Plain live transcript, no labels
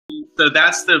So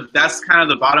that's kind of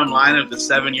the bottom line of the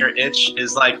 7-year itch,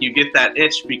 is like you get that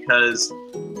itch because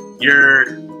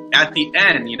you're at the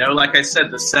end, you know, like I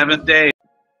said, the 7th day.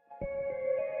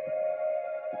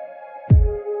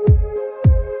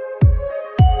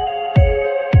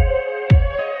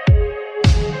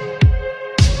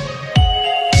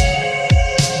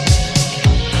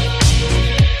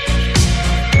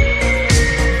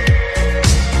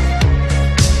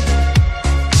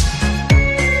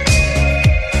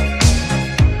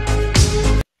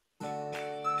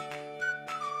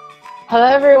 Hello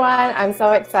everyone, I'm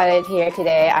so excited here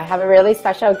today. I have a really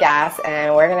special guest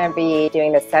and we're going to be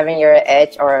doing the 7-year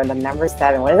itch, or the number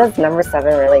 7. What does number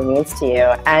 7 really means to you?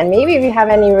 And maybe if you have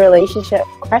any relationship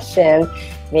questions,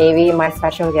 maybe my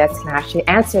special guest can actually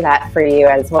answer that for you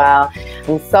as well.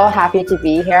 I'm so happy to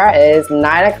be here. It is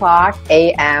 9 o'clock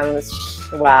a.m.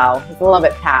 Well, it's a little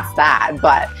bit past that,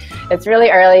 but it's really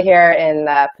early here in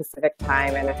the Pacific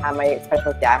time, and I have my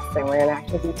special guest, and we're going to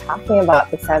actually be talking about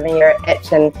the 7-year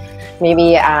itch, and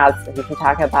maybe we can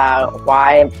talk about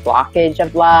why blockage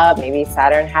of love, maybe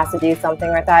Saturn has to do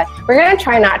something with that. We're going to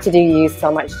try not to use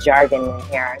so much jargon in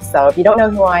here. So if you don't know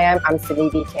who I am, I'm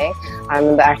SindyKing.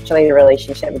 I'm actually a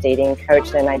relationship dating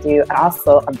coach, and I do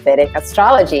also a Vedic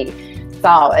Astrology.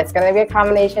 So it's going to be a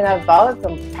combination of both,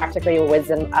 practically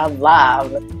wisdom of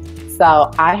love.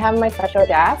 So I have my special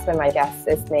guest, and my guest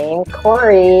is named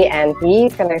Corey, and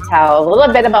he's going to tell a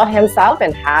little bit about himself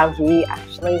and how he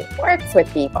actually works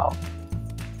with people.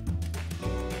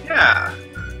 Yeah,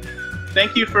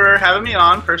 thank you for having me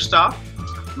on. First off,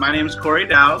 my name is Corey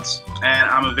Dowds,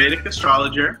 and I'm a Vedic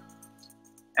astrologer,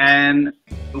 and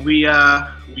we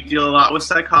deal a lot with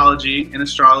psychology and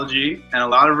astrology and a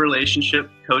lot of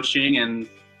relationship coaching, and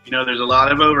you know, there's a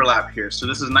lot of overlap here. So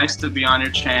this is nice to be on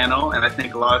your channel, and I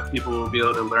think a lot of people will be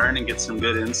able to learn and get some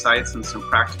good insights and some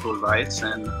practical advice.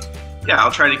 And yeah,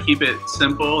 I'll try to keep it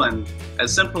simple and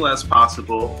as simple as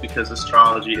possible, because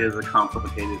astrology is a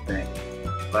complicated thing.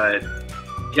 But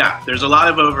yeah, there's a lot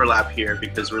of overlap here,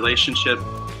 because relationship,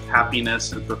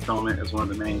 happiness, and fulfillment is one of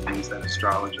the main things that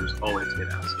astrologers always get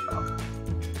asked about.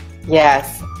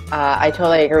 Yes, I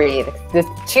totally agree. The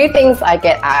two things I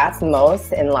get asked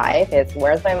most in life is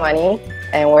where's my money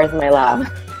and where's my love.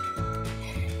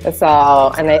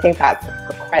 So, and I think that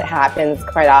happens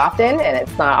quite often, and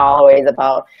it's not always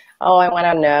about, oh, I want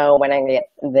to know when I get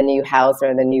the new house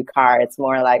or the new car. It's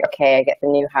more like, okay, I get the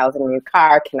new house and new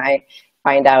car. Can I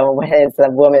find out when is the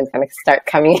woman's going to start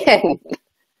coming in?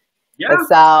 Yeah.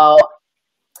 So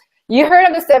you heard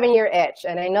of the 7-year itch,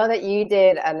 and I know that you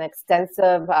did an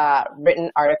extensive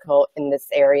written article in this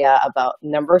area about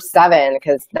number 7,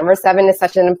 because number 7 is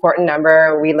such an important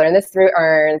number. We learned this through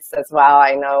Ernst as well.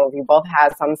 I know we both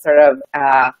had some sort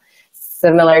of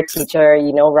similar teacher,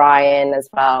 you know, Ryan as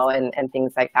well, and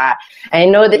things like that. And I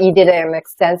know that you did an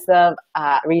extensive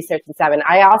research in 7.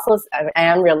 I also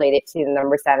am related to the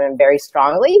number 7 very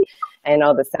strongly. I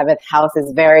know the 7th house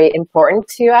is very important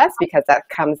to us because that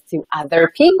comes to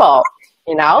other people,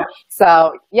 you know? Yeah.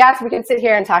 So yes, we can sit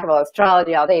here and talk about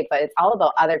astrology all day, but it's all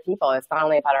about other people. It's not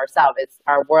only about ourselves, it's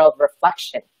our world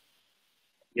reflection.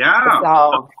 Yeah.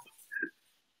 So,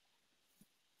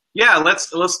 yeah, let's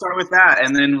start with that,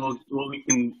 and then we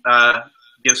can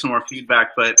give some more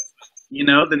feedback. But you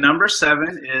know, the number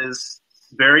 7 is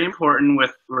very important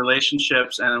with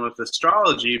relationships and with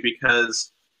astrology,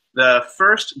 because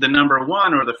the number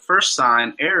 1, or the first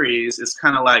sign, Aries, is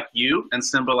kind of like you and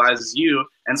symbolizes you.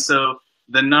 And so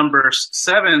the number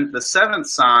 7, the 7th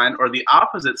sign, or the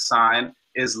opposite sign,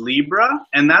 is Libra,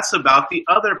 and that's about the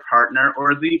other partner,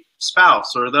 or the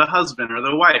spouse, or the husband, or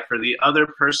the wife, or the other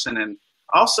person, and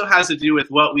also has to do with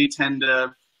what we tend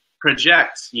to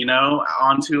project, you know,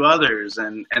 onto others,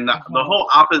 and the whole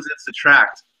opposites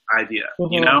attract idea,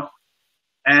 you know?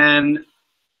 And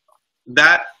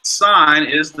that sign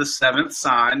is the 7th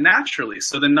sign naturally.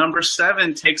 So the number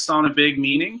 7 takes on a big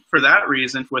meaning for that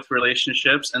reason with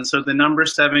relationships. And so the number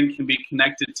 7 can be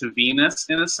connected to Venus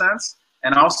in a sense,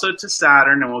 and also to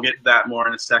Saturn, and we'll get to that more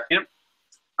in a second.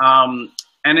 And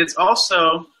it's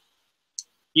also,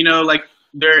 you know, like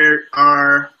there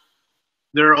are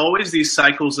always these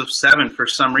cycles of 7 for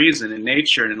some reason in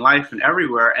nature and in life and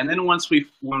everywhere. And then once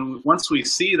we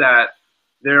see that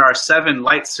there are 7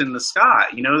 lights in the sky,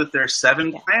 you know, that there are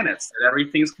 7 planets, that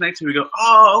everything's connected, we go,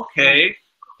 oh, okay,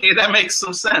 that makes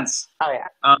some sense. Oh,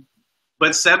 yeah.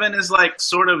 But 7 is like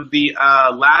sort of the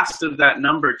last of that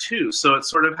number 2. So it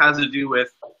sort of has to do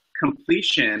with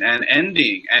completion and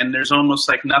ending, and there's almost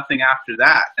like nothing after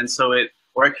that. And so it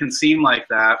can seem like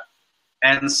that.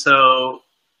 And so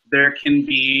there can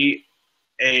be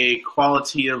a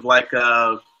quality of like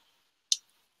a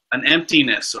an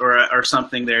emptiness or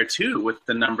something there too with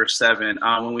the number 7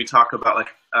 when we talk about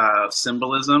like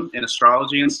symbolism in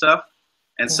astrology and stuff.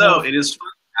 And so it is fun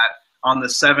that on the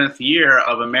 7th year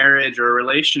of a marriage or a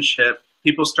relationship,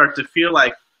 people start to feel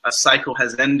like a cycle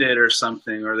has ended or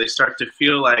something, or they start to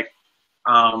feel like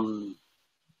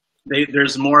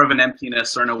there's more of an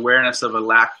emptiness or an awareness of a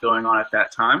lack going on at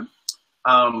that time.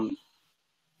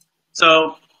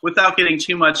 So without getting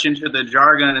too much into the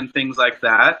jargon and things like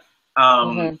that,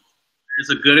 there's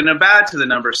a good and a bad to the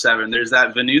number 7. There's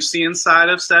that Venusian side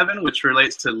of 7, which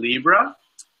relates to Libra.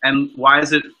 And why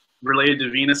is it related to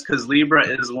Venus? Because Libra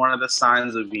is one of the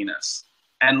signs of Venus.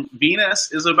 And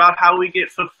Venus is about how we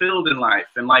get fulfilled in life.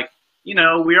 And like, you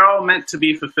know, we're all meant to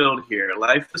be fulfilled here.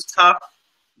 Life is tough,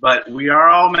 but we are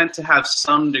all meant to have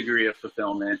some degree of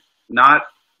fulfillment. Not,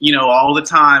 you know, all the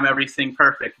time, everything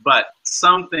perfect, but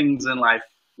some things in life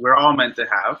we're all meant to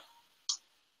have.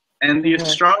 And the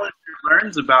astrologer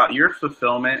learns about your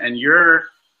fulfillment and your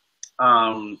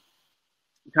kind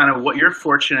of what your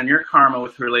fortune and your karma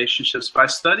with relationships by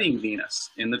studying Venus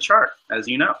in the chart, as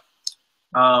you know.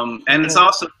 And it's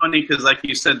also funny because, like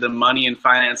you said, the money and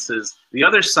finances, the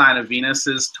other sign of Venus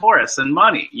is Taurus and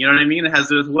money. You know what I mean? It has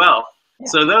to do with wealth. Yeah.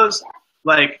 So those,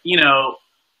 like, you know,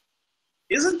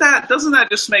 doesn't that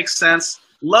just make sense?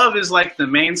 Love is like the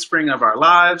mainspring of our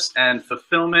lives, and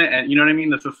fulfillment, and you know what I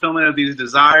mean? The fulfillment of these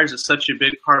desires is such a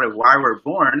big part of why we're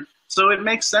born. So it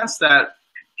makes sense that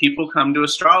people come to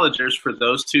astrologers for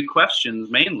those two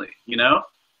questions mainly, you know?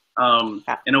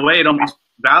 In a way, it almost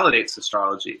validates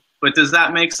astrology. But does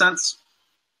that make sense?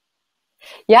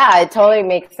 Yeah, it totally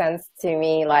makes sense to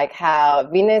me, like how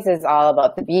Venus is all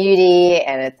about the beauty,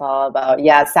 and it's all about,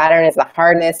 yeah, Saturn is the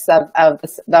hardness of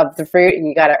the fruit.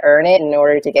 You got to earn it in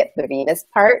order to get the Venus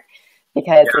part,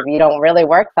 because if you don't really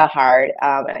work that hard,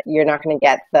 you're not going to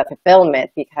get the fulfillment,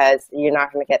 because you're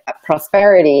not going to get that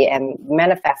prosperity and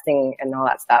manifesting and all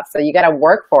that stuff. So you got to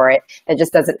work for it. It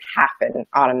just doesn't happen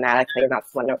automatically, and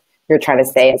that's what you're trying to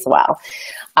say as well.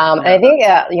 And I think,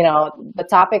 you know, the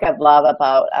topic I love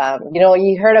about, you know,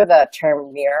 you heard of the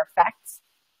term mirror effects?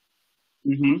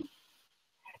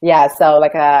 Yeah, so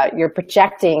like you're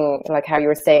projecting, like how you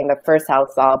were saying, the first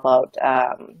house is all about,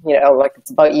 you know, like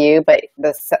it's about you, but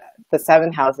the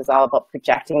 7th house is all about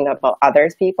projecting about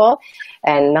others people.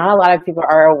 And not a lot of people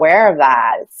are aware of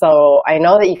that. So I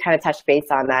know that you kind of touched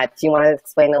base on that. Do you want to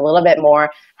explain a little bit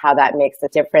more how that makes a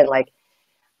difference? Like,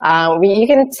 you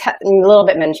can a little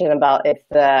bit mention about if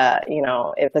the, you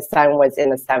know, if the sun was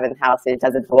in the 7th house, it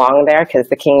doesn't belong there, because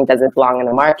the king doesn't belong in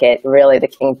the market. Really, the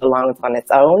king belongs on its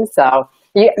own. So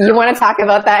you want to talk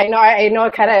about that? I know I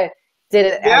kind of did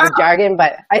it as jargon,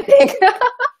 but I think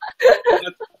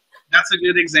that's a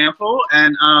good example.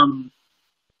 And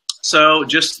so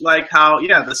just like how,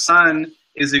 the sun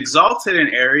is exalted in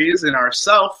Aries in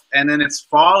ourself, and then it's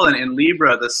fallen in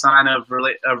Libra, the sign of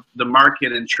the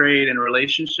market and trade and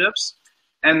relationships.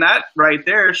 And that right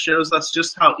there shows us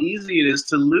just how easy it is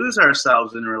to lose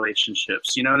ourselves in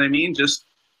relationships. You know what I mean? Just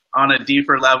on a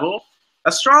deeper level.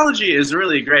 Astrology is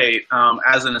really great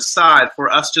as an aside for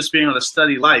us just being able to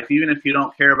study life, even if you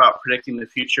don't care about predicting the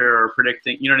future or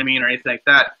predicting, you know what I mean, or anything like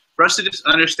that. For us to just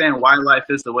understand why life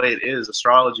is the way it is,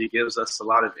 astrology gives us a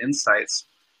lot of insights.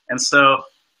 And so,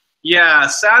 yeah,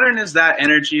 Saturn is that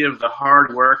energy of the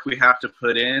hard work we have to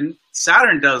put in.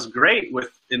 Saturn does great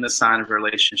in the sign of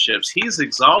relationships. He's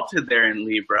exalted there in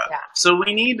Libra. Yeah. So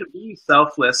we need to be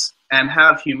selfless and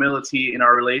have humility in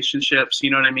our relationships, you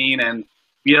know what I mean? And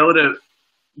be able to,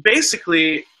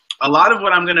 basically, a lot of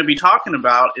what I'm going to be talking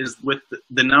about is with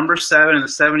the number 7 and the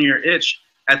 7-year itch.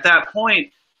 At that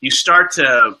point, you start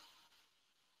to,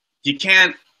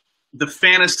 the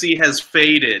fantasy has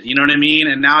faded, you know what I mean?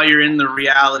 And now you're in the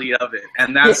reality of it.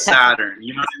 And that's Saturn,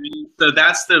 you know what I mean? So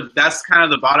that's kind of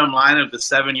the bottom line of the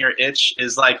 7-year itch,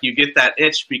 is like you get that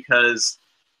itch because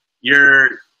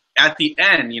you're at the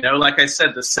end, you know, like I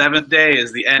said, the 7th day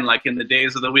is the end, like in the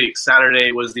days of the week.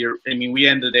 Saturday was we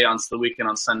end the day on the weekend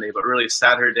on Sunday, but really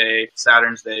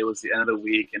Saturn's day was the end of the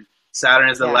week, and Saturn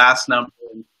is the last number.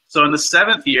 So in the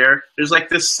 7th year, there's like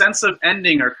this sense of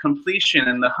ending or completion,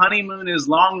 and the honeymoon is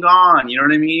long gone, you know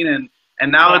what I mean? And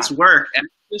now it's work, and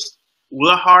it's just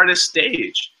the hardest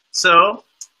stage. So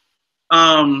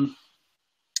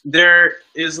there's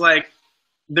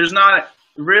not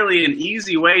really an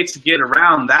easy way to get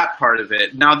around that part of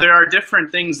it. Now there are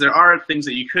things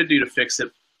that you could do to fix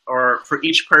it, or for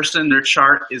each person, their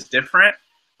chart is different.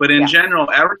 But in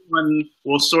general, everyone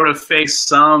will sort of face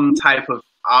some type of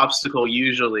obstacle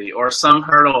usually, or some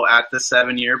hurdle at the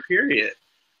 7-year period,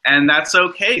 and that's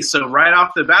okay. So right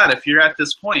off the bat, if you're at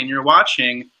this point and you're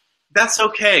watching, that's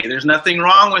okay. There's nothing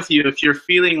wrong with you if you're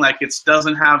feeling like it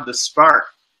doesn't have the spark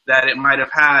that it might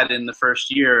have had in the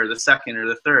first year or the second or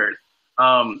the third.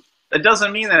 That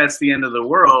doesn't mean that it's the end of the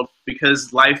world,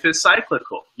 because life is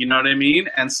cyclical. You know what I mean?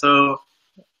 And so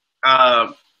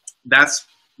that's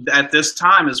at this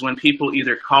time is when people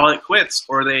either call it quits,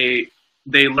 or they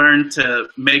learn to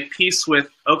make peace with,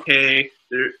 okay,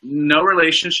 no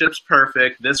relationship's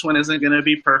perfect. This one isn't going to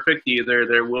be perfect either.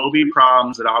 There will be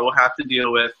problems that I will have to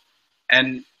deal with.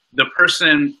 And the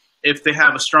person, if they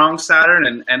have a strong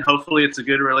Saturn and hopefully it's a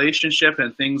good relationship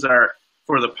and things are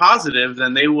for the positive,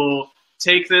 then they will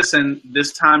take this and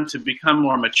this time to become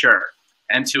more mature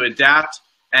and to adapt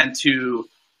and to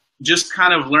just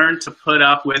kind of learn to put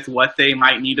up with what they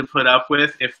might need to put up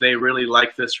with if they really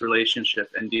like this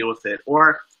relationship and deal with it.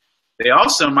 Or they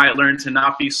also might learn to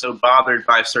not be so bothered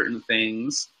by certain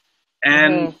things.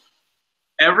 And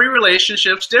every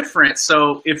relationship's different.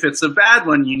 So if it's a bad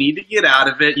one, you need to get out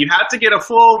of it. You have to get a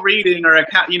full reading or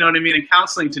you know what I mean, in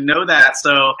counseling to know that.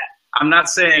 So I'm not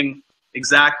saying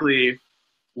exactly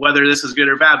whether this is good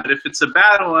or bad, but if it's a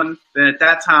bad one, then at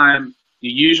that time,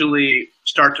 you usually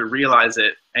start to realize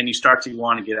it and you start to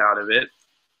want to get out of it.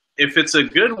 If it's a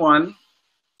good one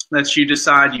that you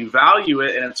decide you value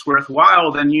it and it's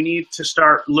worthwhile, then you need to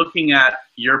start looking at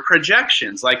your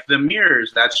projections, like the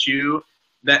mirrors that you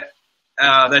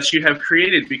have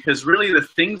created, because really the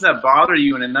things that bother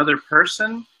you in another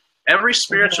person, every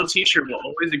spiritual teacher will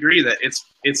always agree that it's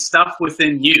stuff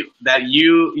within you that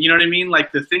you know what I mean?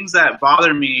 Like the things that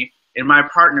bother me in my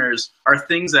partners are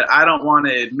things that I don't want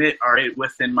to admit are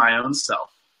within my own self.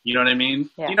 You know what I mean?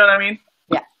 Yeah. You know what I mean?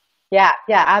 Yeah,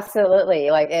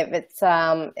 absolutely. Like if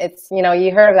it's you know,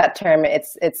 you heard of that term,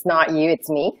 it's not you, it's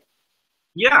me.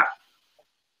 Yeah.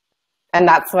 And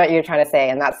that's what you're trying to say,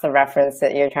 and that's the reference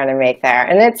that you're trying to make there.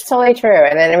 And it's totally true.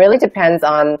 And it really depends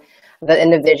on the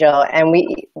individual. And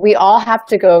we all have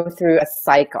to go through a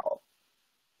cycle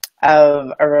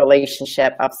of a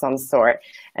relationship of some sort.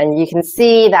 And you can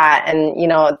see that, and you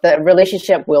know, the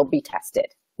relationship will be tested.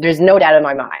 There's no doubt in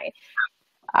my mind.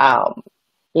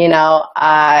 You know,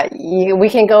 we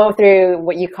can go through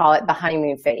what you call it, the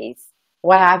honeymoon phase.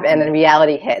 What happened, and then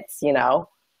reality hits, you know.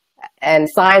 And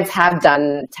science have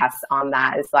done tests on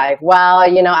that. It's like, well,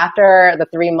 you know, after the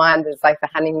 3 months, it's like the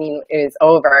honeymoon is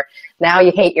over. Now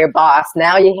you hate your boss.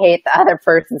 Now you hate the other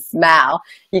person's smell.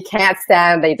 You can't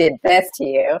stand they did this to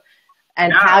you.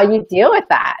 And how you deal with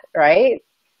that, right?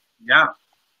 Yeah.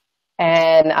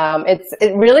 And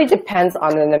it really depends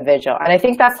on the individual. And I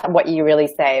think that's what you really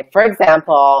say. For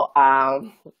example,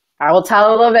 I will tell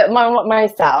a little bit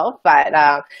myself, but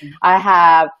I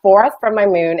have 4th from my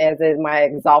moon is my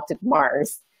exalted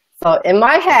Mars. So in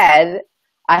my head,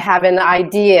 I have an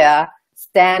idea,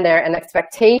 standard, and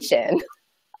expectation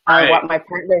of what my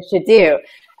partner should do.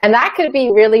 And that could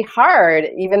be really hard,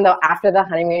 even though after the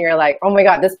honeymoon, you're like, oh my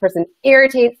God, this person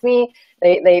irritates me.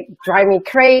 They drive me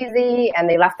crazy, and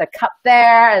they left a cup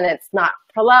there, and it's not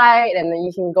polite, and then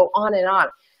you can go on and on.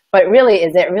 But really,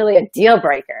 is it really a deal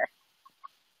breaker?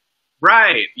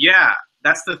 Right. Yeah.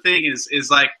 That's the thing is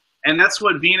like, and that's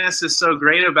what Venus is so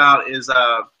great about is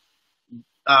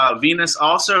Venus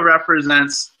also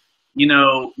represents, you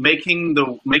know, making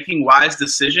wise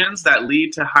decisions that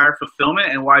lead to higher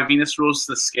fulfillment. And why Venus rules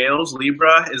the scales,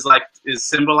 Libra is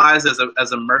symbolized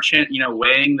as a merchant, you know,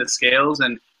 weighing the scales.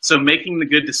 And so making the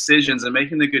good decisions and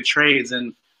making the good trades.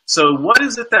 And so what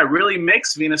is it that really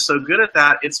makes Venus so good at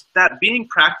that? It's that being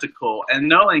practical and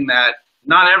knowing that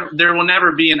there will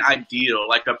never be an ideal,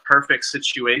 like a perfect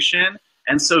situation.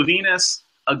 And so Venus,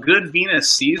 a good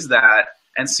Venus sees that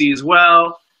and sees,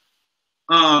 well,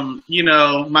 you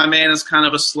know, my man is kind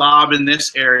of a slob in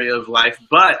this area of life,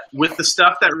 but with the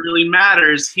stuff that really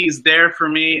matters, he's there for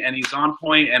me and he's on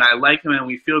point and I like him and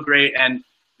we feel great. And,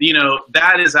 you know,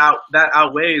 that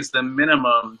outweighs the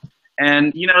minimum.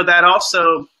 And, you know, that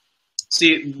also,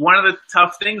 see, one of the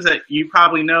tough things that you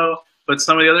probably know, but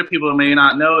some of the other people may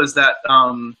not know, is that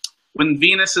when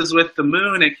Venus is with the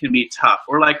moon, it can be tough.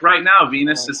 Or like right now,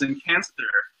 Venus is in Cancer.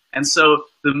 And so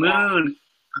the moon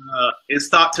is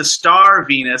thought to star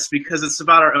Venus because it's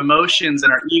about our emotions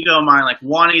and our ego mind, like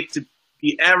wanting it to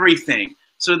be everything.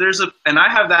 So and I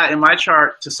have that in my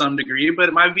chart to some degree,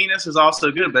 but my Venus is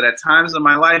also good. But at times in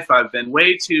my life, I've been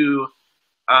way too,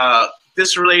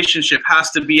 this relationship has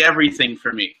to be everything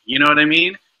for me. You know what I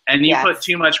mean? And you put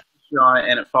too much pressure on it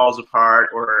and it falls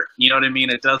apart, or, you know what I mean?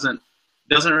 It doesn't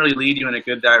really lead you in a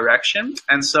good direction.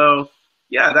 And so,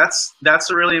 yeah, that's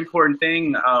a really important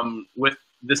thing with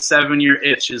the 7-year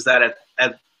itch, is that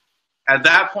at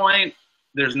that point,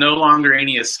 there's no longer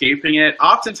any escaping it.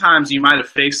 Oftentimes you might have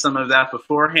faced some of that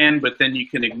beforehand, but then you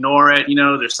can ignore it. You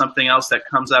know, there's something else that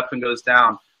comes up and goes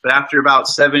down. But after about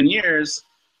 7 years,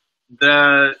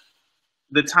 the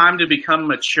time to become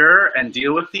mature and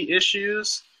deal with the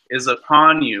issues is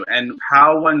upon you. And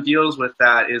how one deals with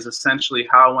that is essentially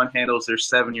how one handles their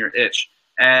 7-year itch.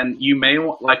 And you may,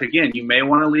 like, again, you may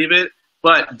want to leave it,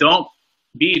 but don't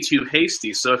be too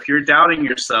hasty. So if you're doubting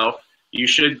yourself, you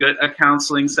should get a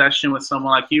counseling session with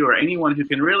someone like you, or anyone who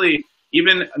can really,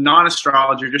 even a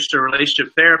non-astrologer, just a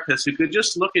relationship therapist who could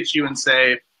just look at you and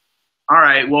say, all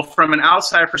right, well, from an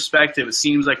outside perspective, it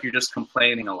seems like you're just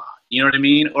complaining a lot. You know what I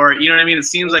mean? Or, you know what I mean? It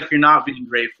seems like you're not being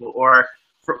grateful. Or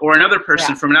another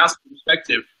person, from an outside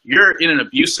perspective, you're in an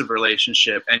abusive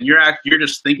relationship and you're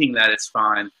just thinking that it's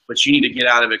fine, but you need to get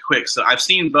out of it quick. So I've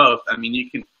seen both. I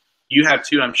mean, you have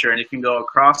too, I'm sure, and it can go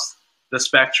across the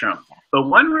spectrum. But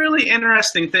one really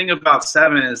interesting thing about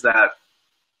 7 is that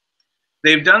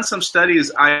they've done some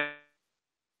studies. I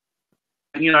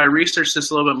researched this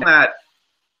a little bit more, that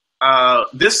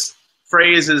this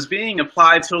phrase is being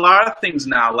applied to a lot of things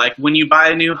now. Like when you buy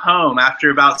a new home, after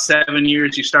about 7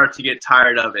 years, you start to get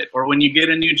tired of it. Or when you get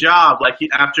a new job, like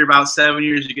after about 7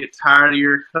 years, you get tired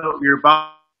of your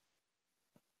boss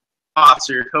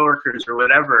or your coworkers or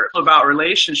whatever. About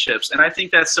relationships. And I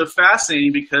think that's so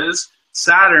fascinating because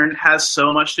Saturn has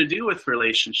so much to do with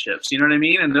relationships. You know what I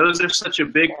mean? And those are such a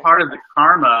big part of the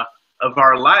karma of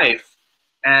our life.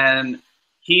 And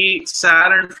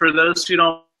Saturn, for those who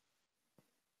don't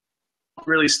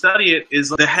really study it, is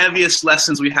the heaviest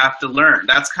lessons we have to learn.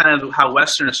 That's kind of how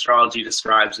Western astrology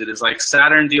describes it, is like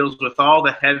Saturn deals with all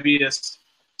the heaviest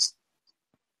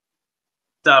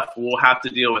stuff we'll have to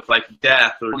deal with, like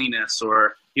death or loneliness,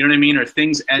 or, you know what I mean, or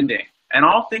things ending. And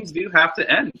all things do have to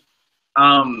end.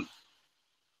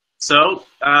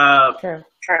 True.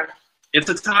 It's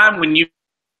a time when you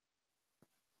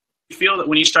feel that,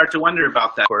 when you start to wonder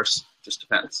about that. Of course, just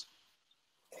depends.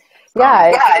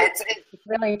 It's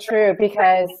really true,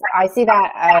 because I see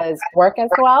that as work as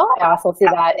well. I also see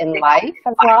that in life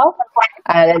as well.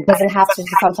 And it doesn't have to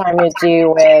sometimes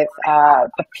do with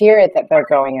the period that they're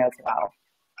going as well.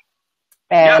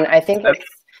 And I think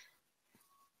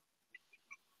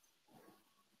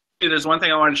there's one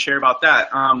thing I wanted to share about that.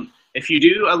 If you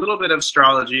do a little bit of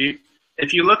astrology,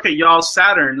 if you look at y'all's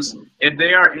Saturns, if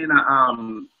they are in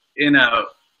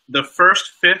the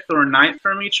first, fifth, or ninth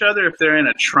from each other, if they're in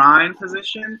a trine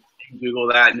position, you can Google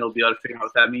that and you'll be able to figure out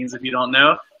what that means if you don't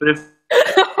know. But if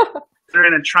they're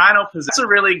in a trinal position,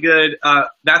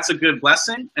 that's a good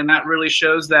blessing, and that really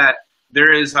shows that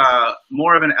there is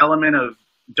more of an element of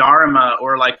dharma,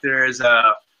 or like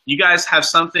you guys have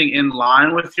something in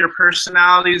line with your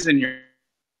personalities and your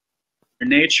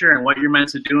nature and what you're meant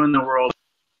to do in the world.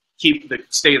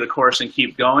 Stay the course and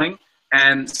keep going.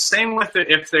 And same with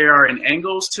it if they are in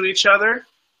angles to each other.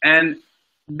 And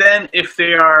then if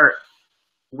they are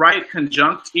right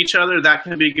conjunct each other, that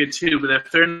can be good too. But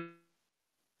if they're in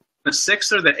the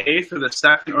 6th or the 8th or the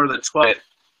 2nd or the 12th,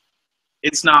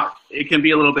 it can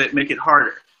be a little bit, make it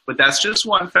harder. But that's just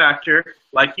one factor.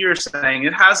 Like you were saying,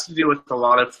 it has to do with a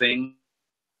lot of things.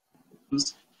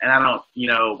 And I don't,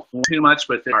 too much,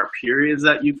 but there are periods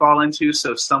that you fall into.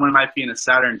 So someone might be in a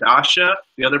Saturn dasha,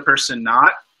 the other person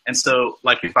not. And so,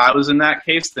 like, if I was in that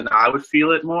case, then I would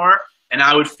feel it more. And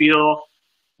I would feel,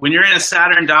 when you're in a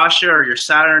Saturn dasha or your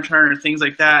Saturn return or things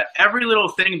like that, every little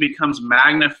thing becomes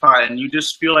magnified, and you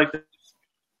just feel like the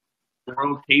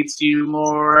world hates you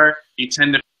more. You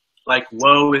tend to, like,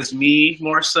 woe is me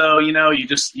more so, you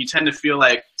tend to feel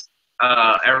like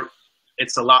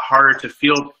it's a lot harder to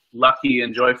feel lucky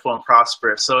and joyful and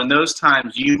prosperous. So in those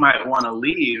times, you might want to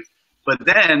leave, but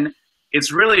then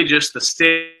it's really just the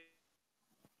state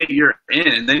you're in,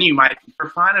 and then you might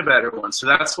find a better one. So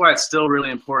that's why it's still really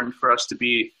important for us to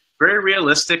be very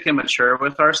realistic and mature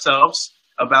with ourselves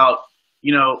about,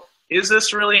 is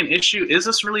this really an issue? Is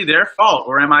this really their fault,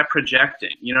 or am I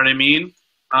projecting? You know what I mean?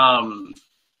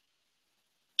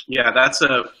 Yeah, that's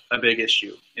a big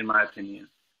issue in my opinion.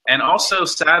 And also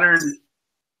Saturn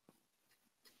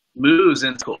moves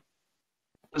in to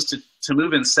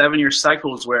move in 7-year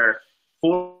cycles, where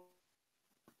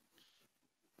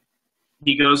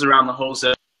he goes around the whole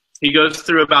zone. He goes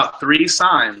through about 3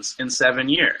 signs in 7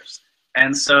 years.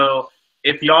 And so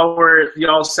if y'all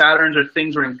Saturns or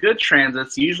things were in good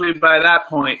transits, usually by that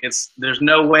point, there's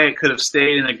no way it could have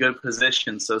stayed in a good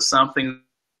position. So something's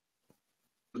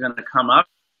going to come up.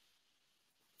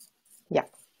 Yeah.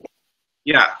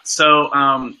 Yeah. So,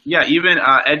 even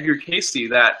Edgar Casey,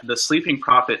 the sleeping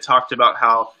prophet, talked about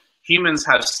how humans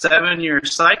have 7-year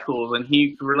cycles, and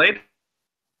he related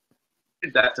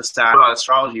that to Saturn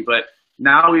astrology. But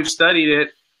now we've studied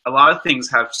it. A lot of things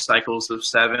have cycles of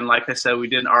 7. Like I said, we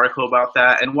did an article about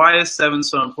that. And why is 7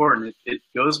 so important? It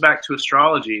goes back to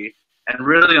astrology. And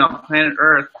really on planet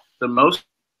Earth, the most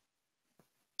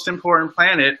important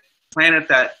planet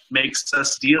that makes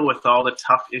us deal with all the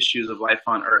tough issues of life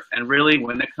on Earth. And really,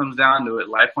 when it comes down to it,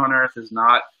 life on Earth is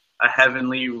not a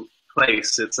heavenly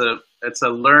place. It's a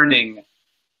learning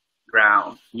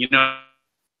ground. You know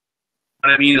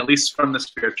what I mean? At least from the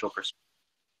spiritual perspective.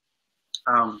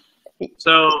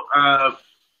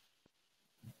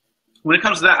 When it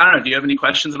comes to that, I don't know, do you have any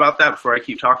questions about that before I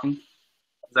keep talking?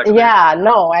 Yeah,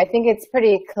 no, I think it's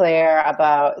pretty clear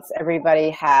about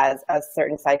everybody has a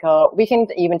certain cycle. We can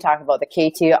even talk about the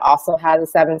K2 also has a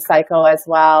 7th cycle as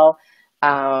well.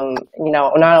 You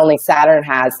know, not only Saturn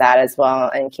has that as well,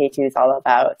 and K2 is all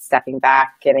about stepping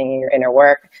back, getting your inner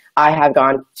work. I have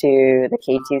gone to the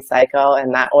K2 cycle,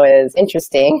 and that was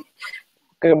interesting.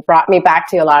 It brought me back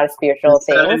to a lot of spiritual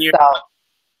things. So,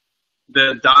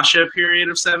 the Dasha period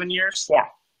of 7 years? Yeah.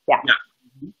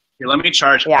 Here, let me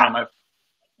charge it on my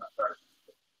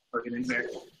plug it in there.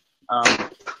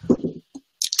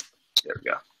 There we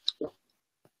go.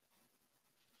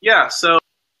 Yeah, so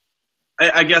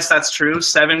I guess that's true.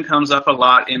 7 comes up a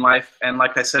lot in life, and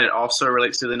like I said, it also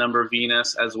relates to the number of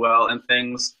Venus as well and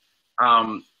things.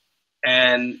 But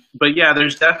yeah,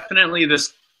 there's definitely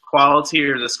this quality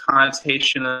or this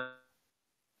connotation of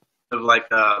like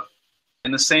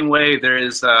in the same way there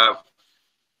is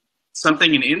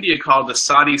something in India called the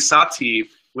Sati Sati,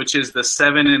 which is the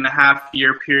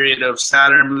 7.5-year period of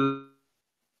Saturn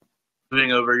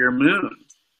moving over your moon.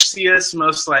 See us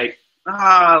most like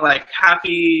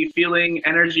happy feeling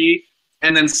energy,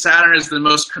 and then Saturn is the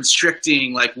most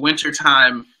constricting, like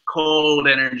wintertime cold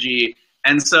energy.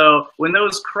 And so when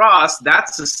those cross,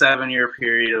 that's a 7-year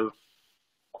period of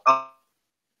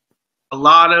a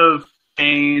lot of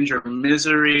change or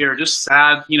misery or just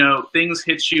sad, you know, things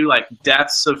hit you like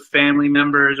deaths of family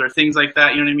members or things like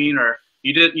that, you know what I mean? Or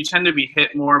you tend to be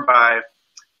hit more by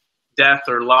death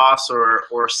or loss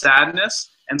or sadness.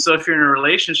 And so if you're in a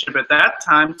relationship at that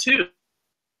time too,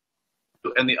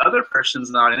 and the other person's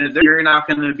not in it, you're not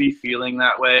going to be feeling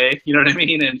that way, you know what I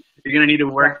mean? And you're going to need to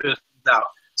work those things out.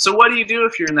 So what do you do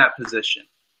if you're in that position?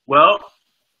 Well,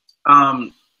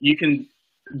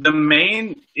 the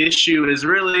main issue is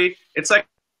really, it's like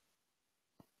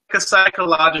a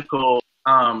psychological,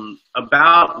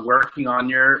 about working on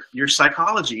your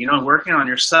psychology, you know, working on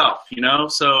yourself, you know?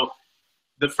 So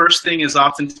the first thing is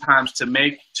oftentimes to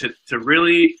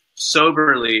really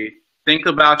soberly think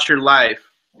about your life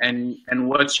and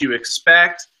what you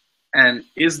expect, and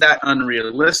is that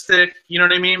unrealistic, you know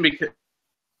what I mean? Because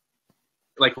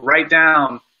like write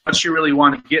down what you really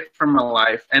want to get from a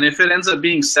life, and if it ends up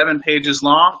being 7 pages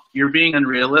long, you're being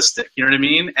unrealistic, you know what I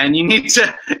mean? And you need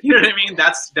to, you know what I mean?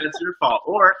 That's your fault.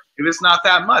 Or if it's not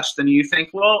that much, then you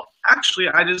think, well, actually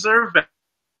I deserve better,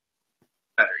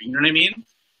 you know what I mean?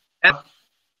 And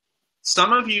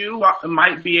some of you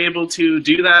might be able to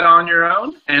do that on your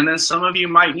own, and then some of you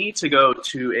might need to go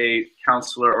to a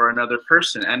counselor or another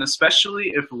person, and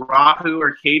especially if Rahu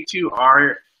or Ketu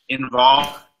are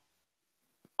involved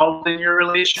in your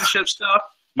relationship stuff,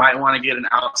 might want to get an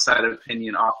outside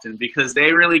opinion often, because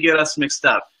they really get us mixed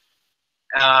up.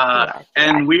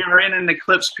 And we are in an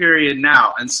eclipse period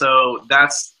now, and so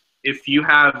that's, if you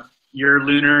have your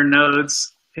lunar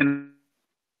nodes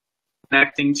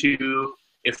connecting to,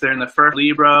 if they're in the first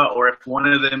Libra, or if one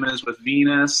of them is with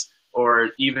Venus,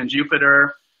 or even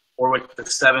Jupiter, or with the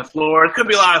 7th Lord, it could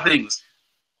be a lot of things.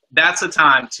 That's a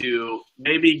time to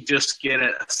maybe just get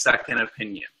a second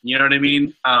opinion. You know what I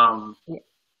mean?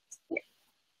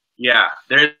 Yeah,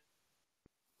 there's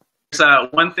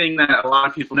one thing that a lot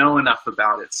of people know enough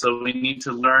about it, so we need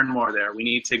to learn more there. We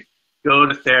need to go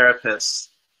to therapists.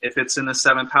 If it's in the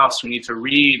 7th house, we need to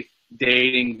read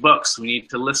dating books. We need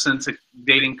to listen to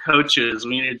dating coaches.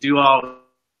 We need to do all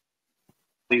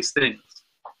these things.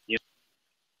 You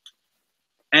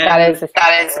know? And that is.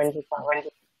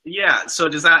 Yeah, so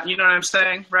does that, you know what I'm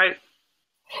saying, right?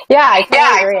 Yeah, I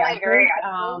totally agree.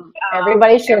 I think,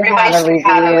 everybody should have a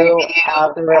review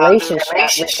of the relationship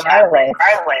regardless.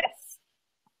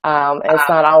 It's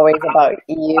not always about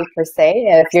you per se.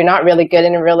 If you're not really good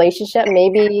in a relationship,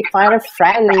 maybe find a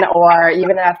friend or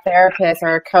even a therapist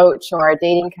or a coach or a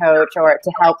dating coach, or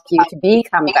to help you to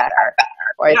become better,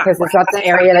 because it's not the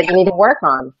area that you need to work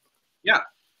on.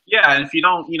 Yeah, and if you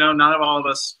don't, you know, not all of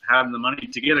us have the money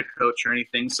to get a coach or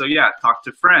anything. So yeah, talk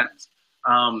to friends.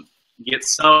 Get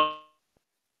self-help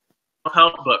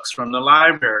books from the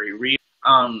library. Read,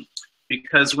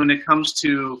 because when it comes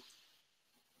to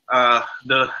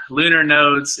the lunar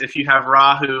nodes, if you have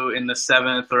Rahu in the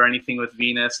 7th or anything with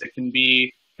Venus, it can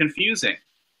be confusing.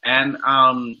 And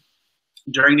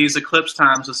during these eclipse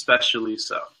times, especially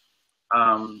so.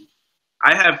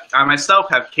 I myself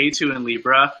have K2 in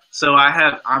Libra, so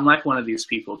I'm like one of these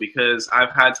people because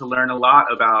I've had to learn a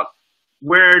lot about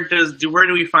where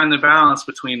do we find the balance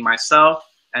between myself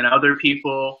and other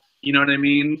people, you know what I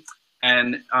mean?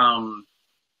 And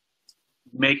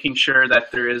making sure that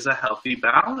there is a healthy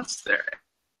balance there.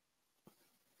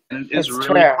 And it's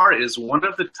really hard. It's one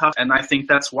of the tough, and I think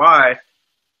that's why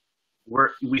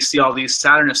we see all these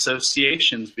Saturn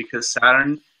associations, because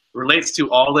Saturn relates to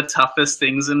all the toughest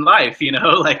things in life, you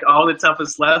know, like all the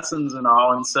toughest lessons and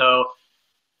all. And so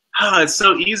it's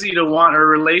so easy to want a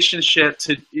relationship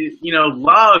to, you know,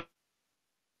 love.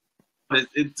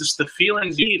 It's just the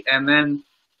feelings you need, and then,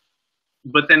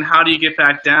 but then how do you get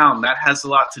back down? That has a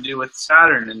lot to do with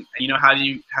Saturn, and you know, how do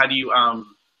you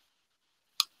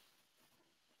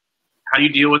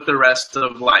deal with the rest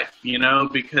of life, you know,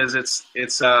 because it's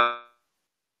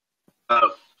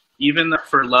even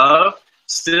for love,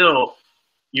 still,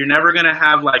 you're never going to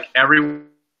have like everyone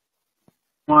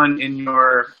in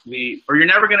or you're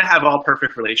never going to have all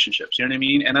perfect relationships, you know what I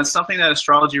mean? And that's something that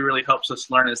astrology really helps us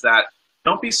learn, is that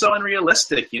don't be so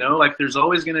unrealistic, you know, like there's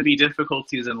always going to be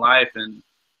difficulties in life, and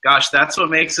gosh, that's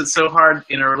what makes it so hard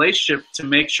in a relationship to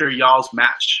make sure y'all's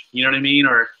match, you know what I mean?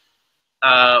 Or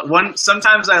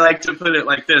sometimes I like to put it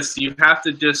like this: you have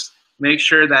to just make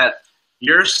sure that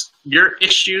your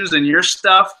issues and your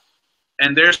stuff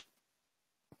and there's,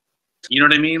 you know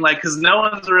what I mean? Like, because no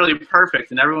one's really perfect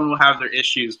and everyone will have their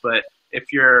issues, but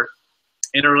if you're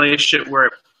in a relationship where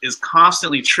it is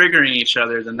constantly triggering each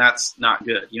other, then that's not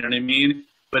good, you know what I mean?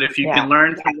 But if you can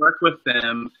learn to work with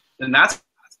them, then that's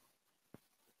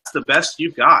the best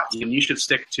you've got, and you should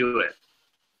stick to it.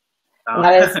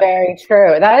 That is very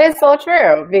true. That is so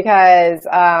true, because,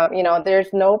 you know,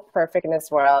 there's no perfect in this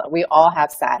world. We all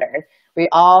have Saturn. We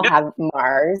all have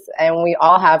Mars, and we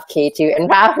all have K2 and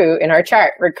Rahu in our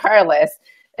chart, regardless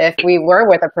if we were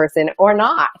with a person or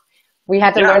not. We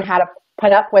had to learn how to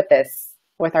put up with this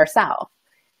with ourselves,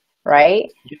 right?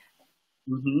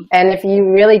 And if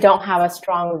you really don't have a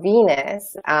strong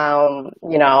Venus,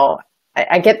 you know,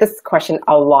 I get this question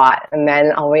a lot, and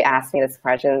men always ask me this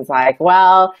question. It's like,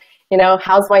 well, you know,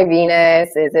 how's my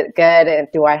Venus? Is it good? And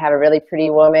do I have a really pretty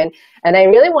woman? And I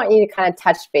really want you to kind of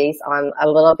touch base on a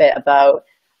little bit about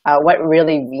what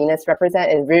really Venus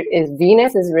represents.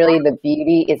 Venus is really the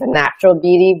beauty, is a natural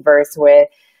beauty, versus with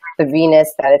the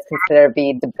Venus that is considered to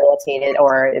be debilitated,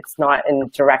 or it's not in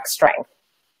direct strength.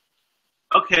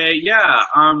 Okay, yeah.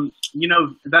 You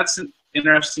know, that's an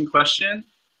interesting question.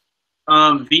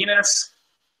 Venus,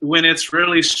 when it's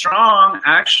really strong,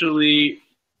 actually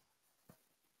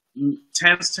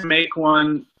tends to make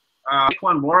one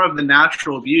more of the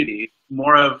natural beauty,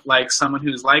 more of like someone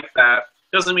who's like that.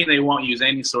 Doesn't mean they won't use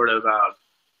any sort of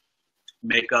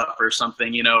makeup or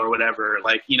something, you know, or whatever.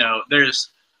 Like, you know,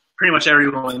 there's pretty much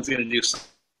everyone's going to do some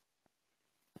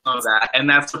of that, and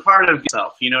that's a part of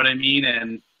yourself, you know what I mean?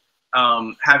 And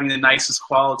having the nicest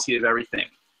quality of everything.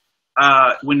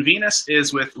 When Venus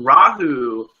is with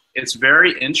Rahu, it's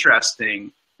very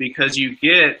interesting, because you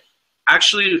get,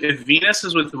 actually, if Venus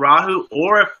is with Rahu,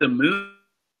 or if the moon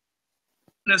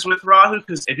is with Rahu,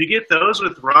 because if you get those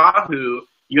with Rahu,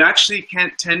 you actually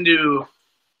can't tend to,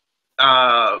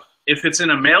 if it's in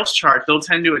a male's chart, they'll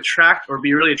tend to attract or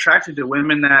be really attracted to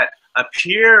women that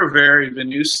appear very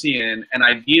Venusian and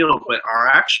ideal, but are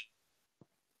actually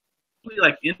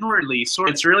like inwardly. So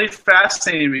it's really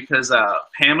fascinating, because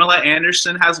Pamela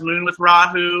Anderson has moon with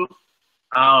Rahu.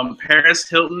 Paris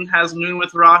Hilton has moon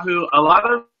with Rahu. A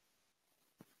lot of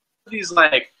these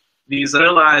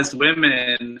idealized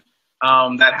women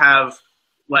that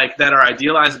are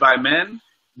idealized by men,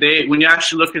 when you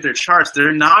actually look at their charts,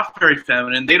 they're not very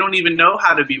feminine. They don't even know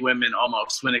how to be women,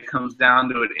 almost, when it comes down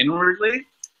to it inwardly.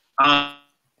 And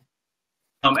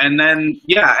then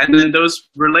those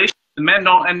relations, the men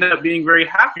don't end up being very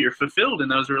happy or fulfilled in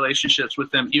those relationships with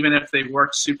them, even if they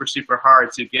work super, super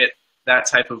hard to get that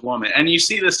type of woman. And you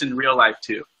see this in real life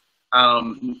too,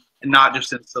 not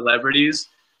just in celebrities.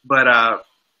 But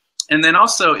and then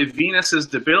also, if Venus is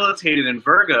debilitated in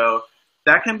Virgo,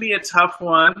 that can be a tough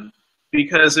one,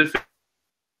 because if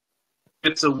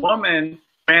it's a woman,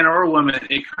 man or a woman,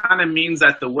 it kind of means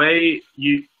that the way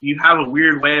you have a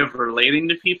weird way of relating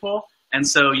to people, and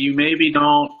so you maybe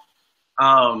don't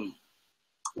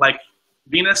like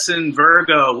Venus in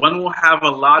Virgo. One will have a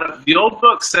lot of, the old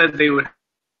book said they would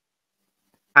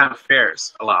have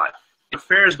affairs a lot,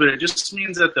 but it just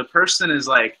means that the person is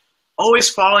like always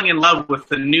falling in love with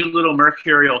the new little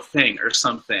mercurial thing or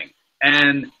something.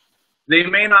 And they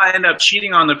may not end up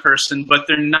cheating on the person, but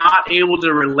they're not able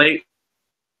to relate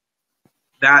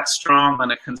that strong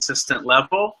on a consistent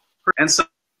level. And so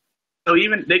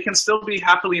even they can still be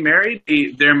happily married.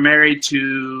 They're married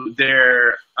to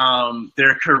their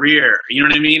career, you know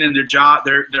what I mean? And their job,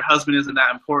 their husband isn't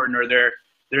that important, or they're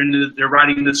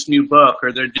writing this new book,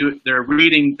 or they're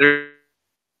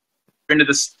into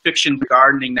this fiction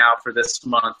gardening now for this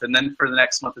month, and then for the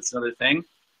next month it's another thing.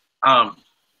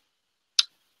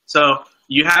 So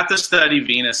you have to study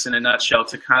Venus in a nutshell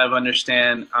to kind of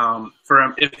understand.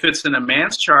 If it's in a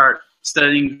man's chart,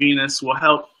 studying Venus will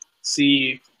help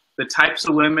see the types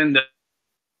of women that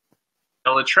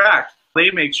they'll attract.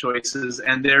 They make choices,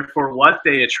 and therefore what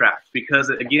they attract, because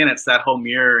again, it's that whole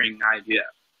mirroring idea.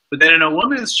 But then in a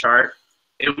woman's chart,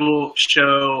 it will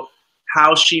show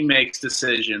how she makes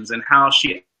decisions and how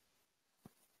she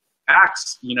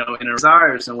acts, you know, in her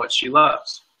desires and what she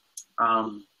loves.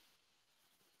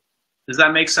 Does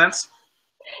that make sense?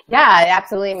 Yeah, it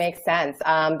absolutely makes sense.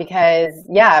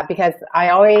 Because I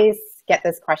always get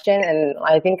this question, and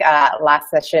I think last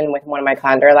session with one of my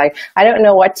clients, they're like, I don't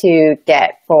know what to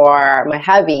get for my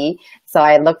hubby. So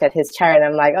I looked at his chart and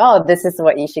I'm like, oh, this is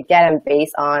what you should get him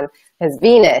based on his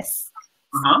Venus.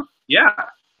 Yeah.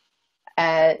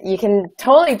 You can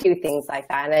totally do things like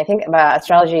that. And I think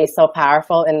astrology is so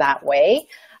powerful in that way.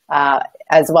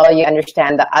 As well, you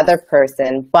understand the other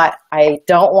person, but I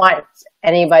don't want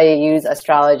anybody to use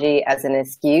astrology as an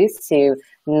excuse to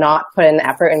not put an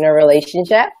effort in a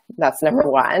relationship. That's number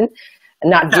one.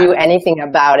 Not do anything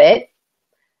about it.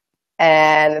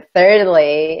 And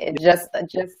thirdly,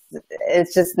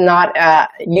 it's just not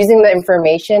using the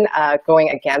information going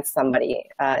against somebody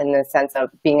in the sense of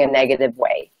being a negative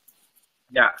way.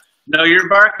 Yeah. No, you're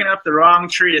barking up the wrong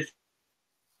tree if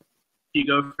you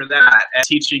go for that, and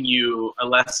teaching you a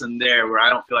lesson there where I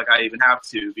don't feel like I even have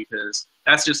to, because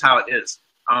that's just how it is.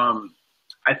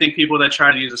 I think people that try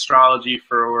to use astrology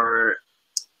for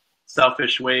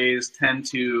selfish ways tend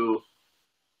to,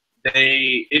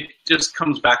 it just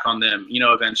comes back on them, you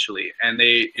know, eventually, and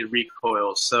it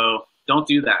recoils. So don't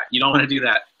do that. You don't want to do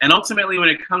that. And ultimately, when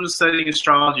it comes to studying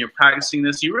astrology and practicing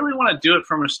this, you really want to do it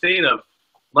from a state of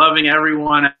loving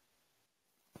everyone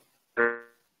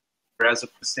as the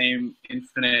same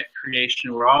infinite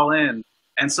creation we're all in.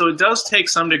 And so it does take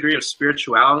some degree of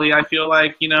spirituality, I feel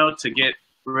like, you know, to get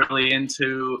really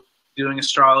into doing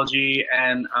astrology,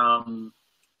 and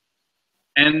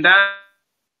that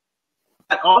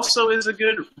also is a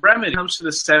good remedy when it comes to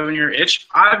the 7-year itch.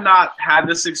 I've not had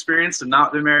this experience and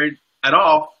not been married at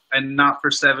all, and not for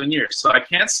 7 years. So I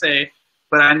can't say,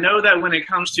 but I know that when it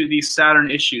comes to these Saturn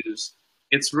issues,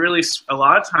 it's really, a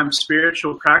lot of times,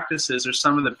 spiritual practices are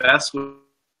some of the best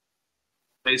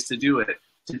ways to do it,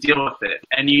 to deal with it.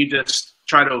 And you just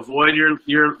try to avoid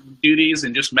your duties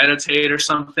and just meditate or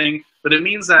something. But it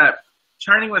means that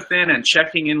turning within and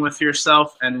checking in with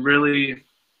yourself and really,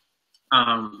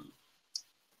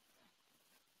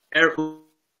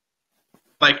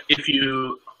 like, if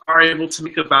you are able to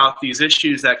think about these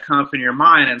issues that come up in your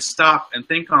mind and stop and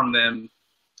think on them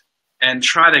and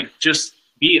try to just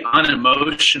be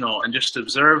unemotional and just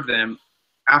observe them,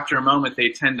 after a moment they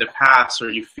tend to pass, or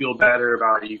you feel better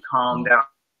about it, you calm down,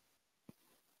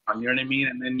 you know what I mean?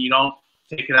 And then you don't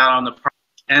take it out on the part.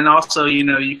 And also, you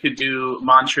know, you could do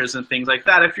mantras and things like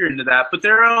that if you're into that, but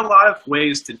there are a lot of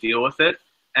ways to deal with it,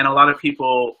 and a lot of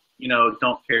people, you know,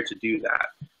 don't care to do that.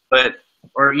 But,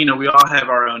 or, you know, we all have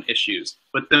our own issues,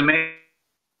 but the main...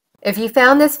 If you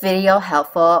found this video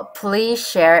helpful, please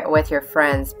share it with your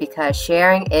friends, because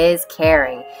sharing is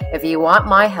caring. If you want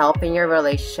my help in your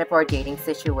relationship or dating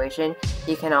situation,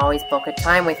 you can always book a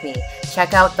time with me.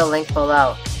 Check out the link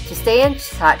below. To stay in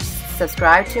touch,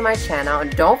 subscribe to my channel,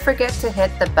 and don't forget to hit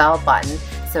the bell button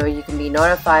so you can be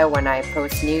notified when I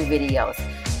post new videos.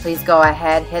 Please go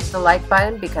ahead, hit the like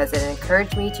button, because it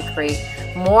encouraged me to create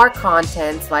more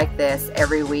content like this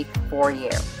every week for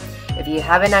you. If you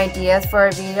have any ideas for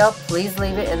a video, please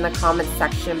leave it in the comment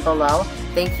section below.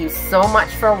 Thank you so much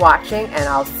for watching, and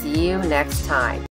I'll see you next time.